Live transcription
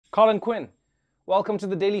Colin Quinn, welcome to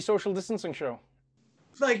the Daily Social Distancing Show.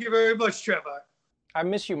 Thank you very much, Trevor. I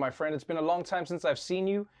miss you, my friend. It's been a long time since I've seen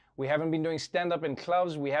you. We haven't been doing stand-up in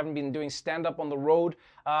clubs. We haven't been doing stand-up on the road.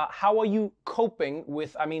 How are you coping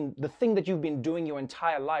with, the thing that you've been doing your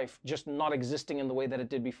entire life just not existing in the way that it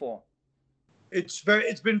did before? It's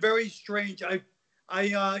been very strange.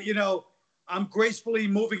 I'm gracefully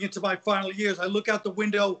moving into my final years. I look out the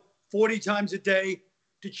window 40 times a day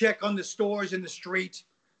to check on the stores in the street.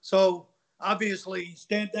 So obviously,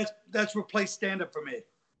 that's replaced stand-up for me.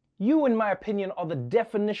 You, in my opinion, are the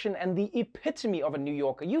definition and the epitome of a New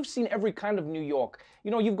Yorker. You've seen every kind of New York. You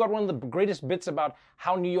know, you've got one of the greatest bits about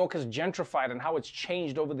how New York has gentrified and how it's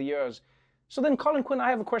changed over the years. So then, Colin Quinn, I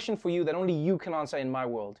have a question for you that only you can answer in my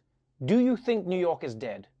world. Do you think New York is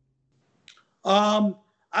dead? I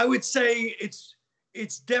would say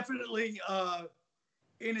it's definitely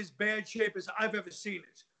in as bad shape as I've ever seen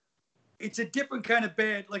it. It's a different kind of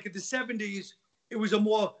bad. Like in the 70s, it was a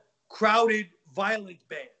more crowded, violent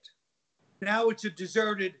bad. Now it's a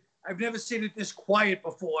deserted. I've never seen it this quiet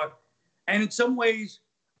before. And in some ways,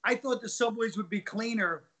 I thought the subways would be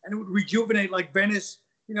cleaner and it would rejuvenate like Venice.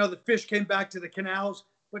 You know, the fish came back to the canals.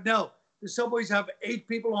 But no, the subways have 8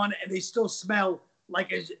 people on it and they still smell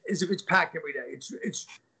like as if it's packed every day.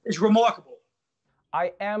 It's remarkable.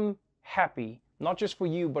 I am happy, not just for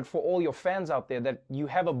you, but for all your fans out there, that you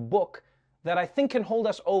have a book that I think can hold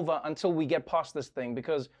us over until we get past this thing,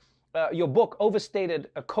 because your book, Overstated,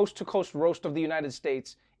 A Coast-to-Coast Roast of the United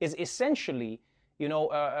States, is essentially,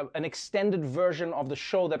 an extended version of the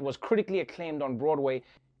show that was critically acclaimed on Broadway.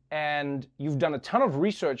 And you've done a ton of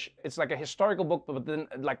research. It's like a historical book, but then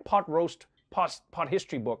like part roast, part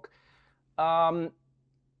history book. As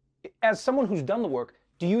someone who's done the work,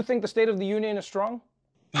 do you think the State of the Union is strong?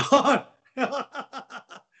 I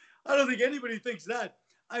don't think anybody thinks that.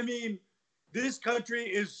 I mean, this country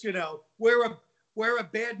is, we're a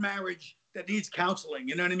bad marriage that needs counseling.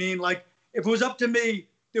 You know what I mean? Like, if it was up to me,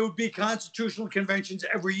 there would be constitutional conventions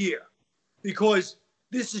every year because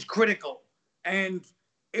this is critical. But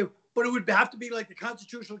it would have to be like the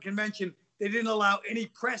Constitutional Convention. They didn't allow any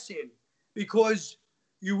press in because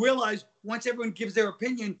you realize once everyone gives their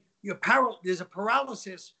opinion, there's a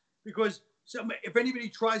paralysis because if anybody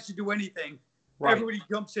tries to do anything, right, everybody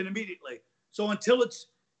jumps in immediately. So until it's,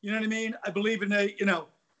 you know what I mean? I believe in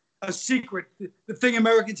a secret, the thing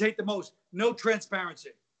Americans hate the most, no transparency.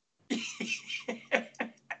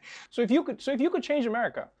 So if you could change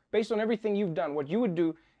America based on everything you've done, what you would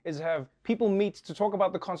do is have people meet to talk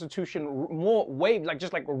about the Constitution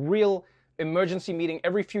just like a real emergency meeting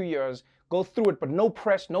every few years, go through it, but no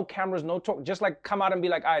press, no cameras, no talk, just like come out and be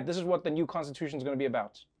like, all right, this is what the new Constitution is going to be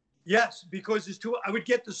about. Yes, because I would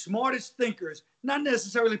get the smartest thinkers, not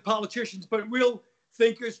necessarily politicians, but real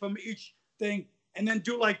thinkers from each thing, and then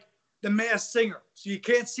do like the Masked Singer. So you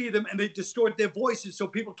can't see them and they distort their voices so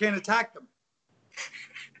people can't attack them.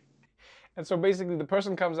 And so basically the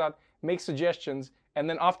person comes out, makes suggestions, and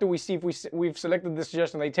then after we see if we've selected the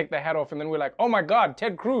suggestion, they take their hat off, and then we're like, oh my God,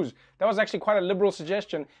 Ted Cruz, that was actually quite a liberal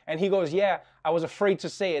suggestion. And he goes, yeah, I was afraid to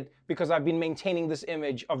say it because I've been maintaining this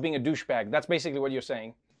image of being a douchebag. That's basically what you're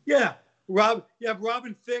saying. Yeah, you have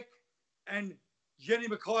Robin Thicke and Jenny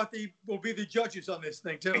McCarthy will be the judges on this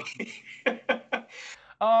thing too.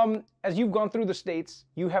 As you've gone through the states,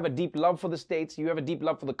 you have a deep love for the states, you have a deep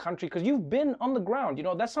love for the country, because you've been on the ground. You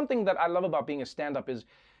know, that's something that I love about being a stand-up is,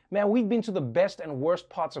 man, we've been to the best and worst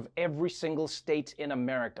parts of every single state in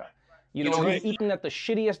America. You know, we've eaten at the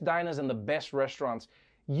shittiest diners and the best restaurants.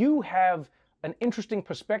 You have an interesting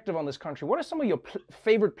perspective on this country. What are some of your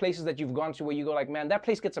favorite places that you've gone to where you go like, man, that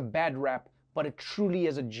place gets a bad rap, but it truly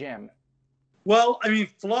is a gem? Well, I mean,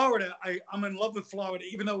 Florida, I'm in love with Florida,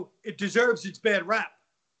 even though it deserves its bad rap.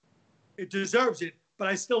 It deserves it, but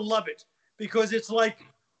I still love it because it's like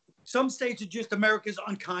some states are just America's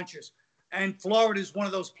unconscious. And Florida is one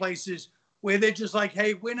of those places where they're just like,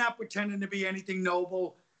 hey, we're not pretending to be anything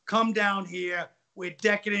noble. Come down here. We're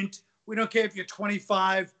decadent. We don't care if you're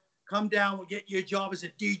 25. Come down. We'll get you a job as a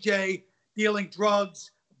DJ, dealing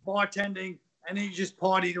drugs, bartending, and then you just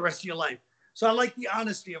party the rest of your life. So I like the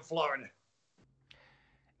honesty of Florida.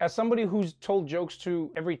 As somebody who's told jokes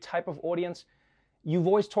to every type of audience, you've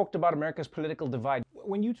always talked about America's political divide.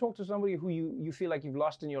 When you talk to somebody who you feel like you've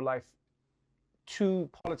lost in your life to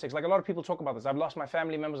politics, like a lot of people talk about this, I've lost my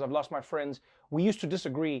family members, I've lost my friends. We used to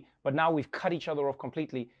disagree, but now we've cut each other off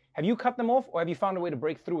completely. Have you cut them off, or have you found a way to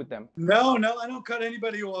break through with them? No, I don't cut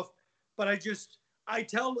anybody off, but I just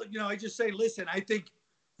say, listen, I think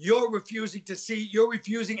you're refusing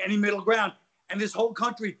any middle ground. And this whole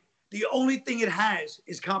country, the only thing it has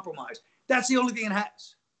is compromise. That's the only thing it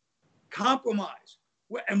has. Compromise.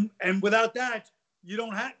 And without that, you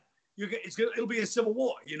don't have. It'll be a civil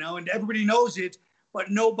war, and everybody knows it, but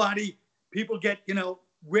nobody. People get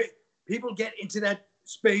people get into that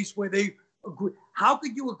space where they agree. How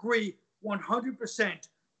could you agree 100%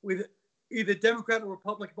 with either Democrat or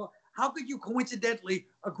Republican? How could you coincidentally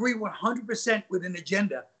agree 100% with an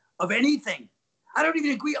agenda of anything? I don't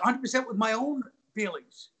even agree 100% with my own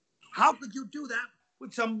feelings. How could you do that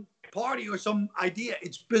with some party or some idea?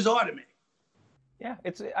 It's bizarre to me. Yeah,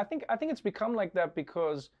 I think it's become like that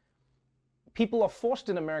because people are forced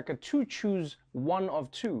in America to choose one of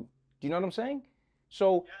two. Do you know what I'm saying?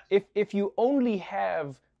 So if you only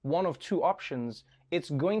have one of two options, it's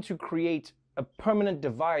going to create a permanent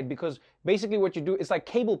divide, because basically what you do is like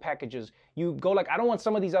cable packages. You go like, I don't want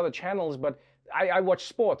some of these other channels, but I watch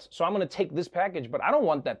sports, so I'm going to take this package, but I don't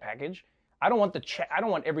want that package. I don't want I don't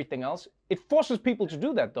want everything else. It forces people to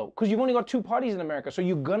do that though, because you've only got two parties in America, so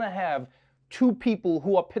you're going to have two people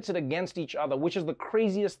who are pitted against each other, which is the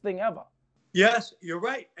craziest thing ever. Yes, you're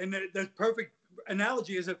right, and the perfect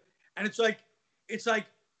analogy is and it's like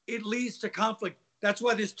it leads to conflict. That's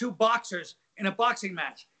why there's two boxers in a boxing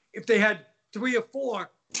match. If they had 3 or 4,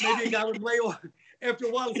 maybe a guy would lay off. After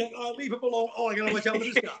a while, it's like, oh, leave him alone. Oh, I gotta watch out for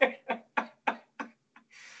this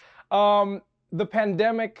guy. The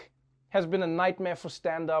pandemic has been a nightmare for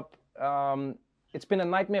stand-up. It's been a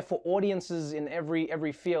nightmare for audiences in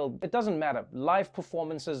every field. It doesn't matter. Live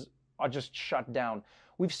performances are just shut down.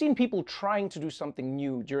 We've seen people trying to do something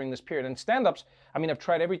new during this period. And stand-ups, I mean, I've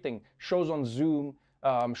tried everything. Shows on Zoom,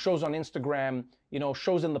 shows on Instagram,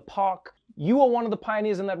 shows in the park. You are one of the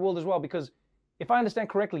pioneers in that world as well, because if I understand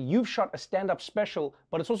correctly, you've shot a stand-up special,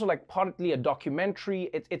 but it's also like partly a documentary.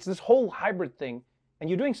 It's this whole hybrid thing. And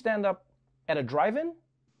you're doing stand-up at a drive-in?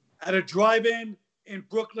 At a drive-in in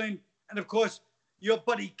Brooklyn. And of course, your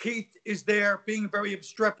buddy Keith is there being very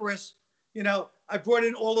obstreperous. I brought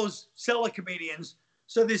in all those cellar comedians.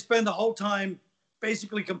 So they spend the whole time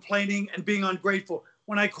basically complaining and being ungrateful.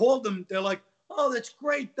 When I called them, they're like, oh, that's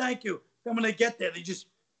great, thank you. Then when they get there, they just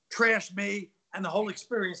trash me and the whole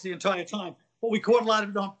experience the entire time. But we caught a lot of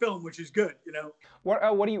it on film, which is good,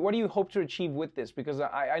 What do you hope to achieve with this? Because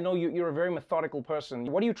I know you're a very methodical person.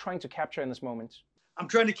 What are you trying to capture in this moment? I'm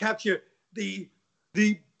trying to capture the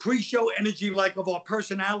pre-show energy, like of our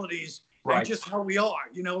personalities, right, and just how we are,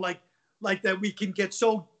 like that we can get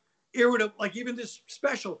so irritable. Like even this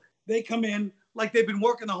special, they come in like they've been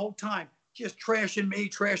working the whole time, just trashing me,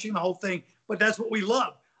 trashing the whole thing. But that's what we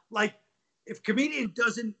love. Like if comedian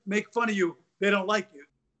doesn't make fun of you, they don't like you.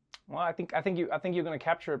 Well, I think you're going to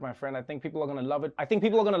capture it, my friend. I think people are going to love it. I think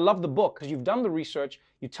people are going to love the book because you've done the research,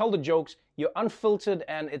 you tell the jokes, you're unfiltered,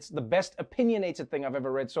 and it's the best opinionated thing I've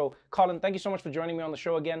ever read. So, Colin, thank you so much for joining me on the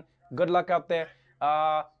show again. Good luck out there.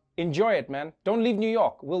 Enjoy it, man. Don't leave New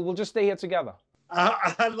York. We'll just stay here together.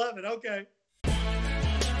 I love it. Okay.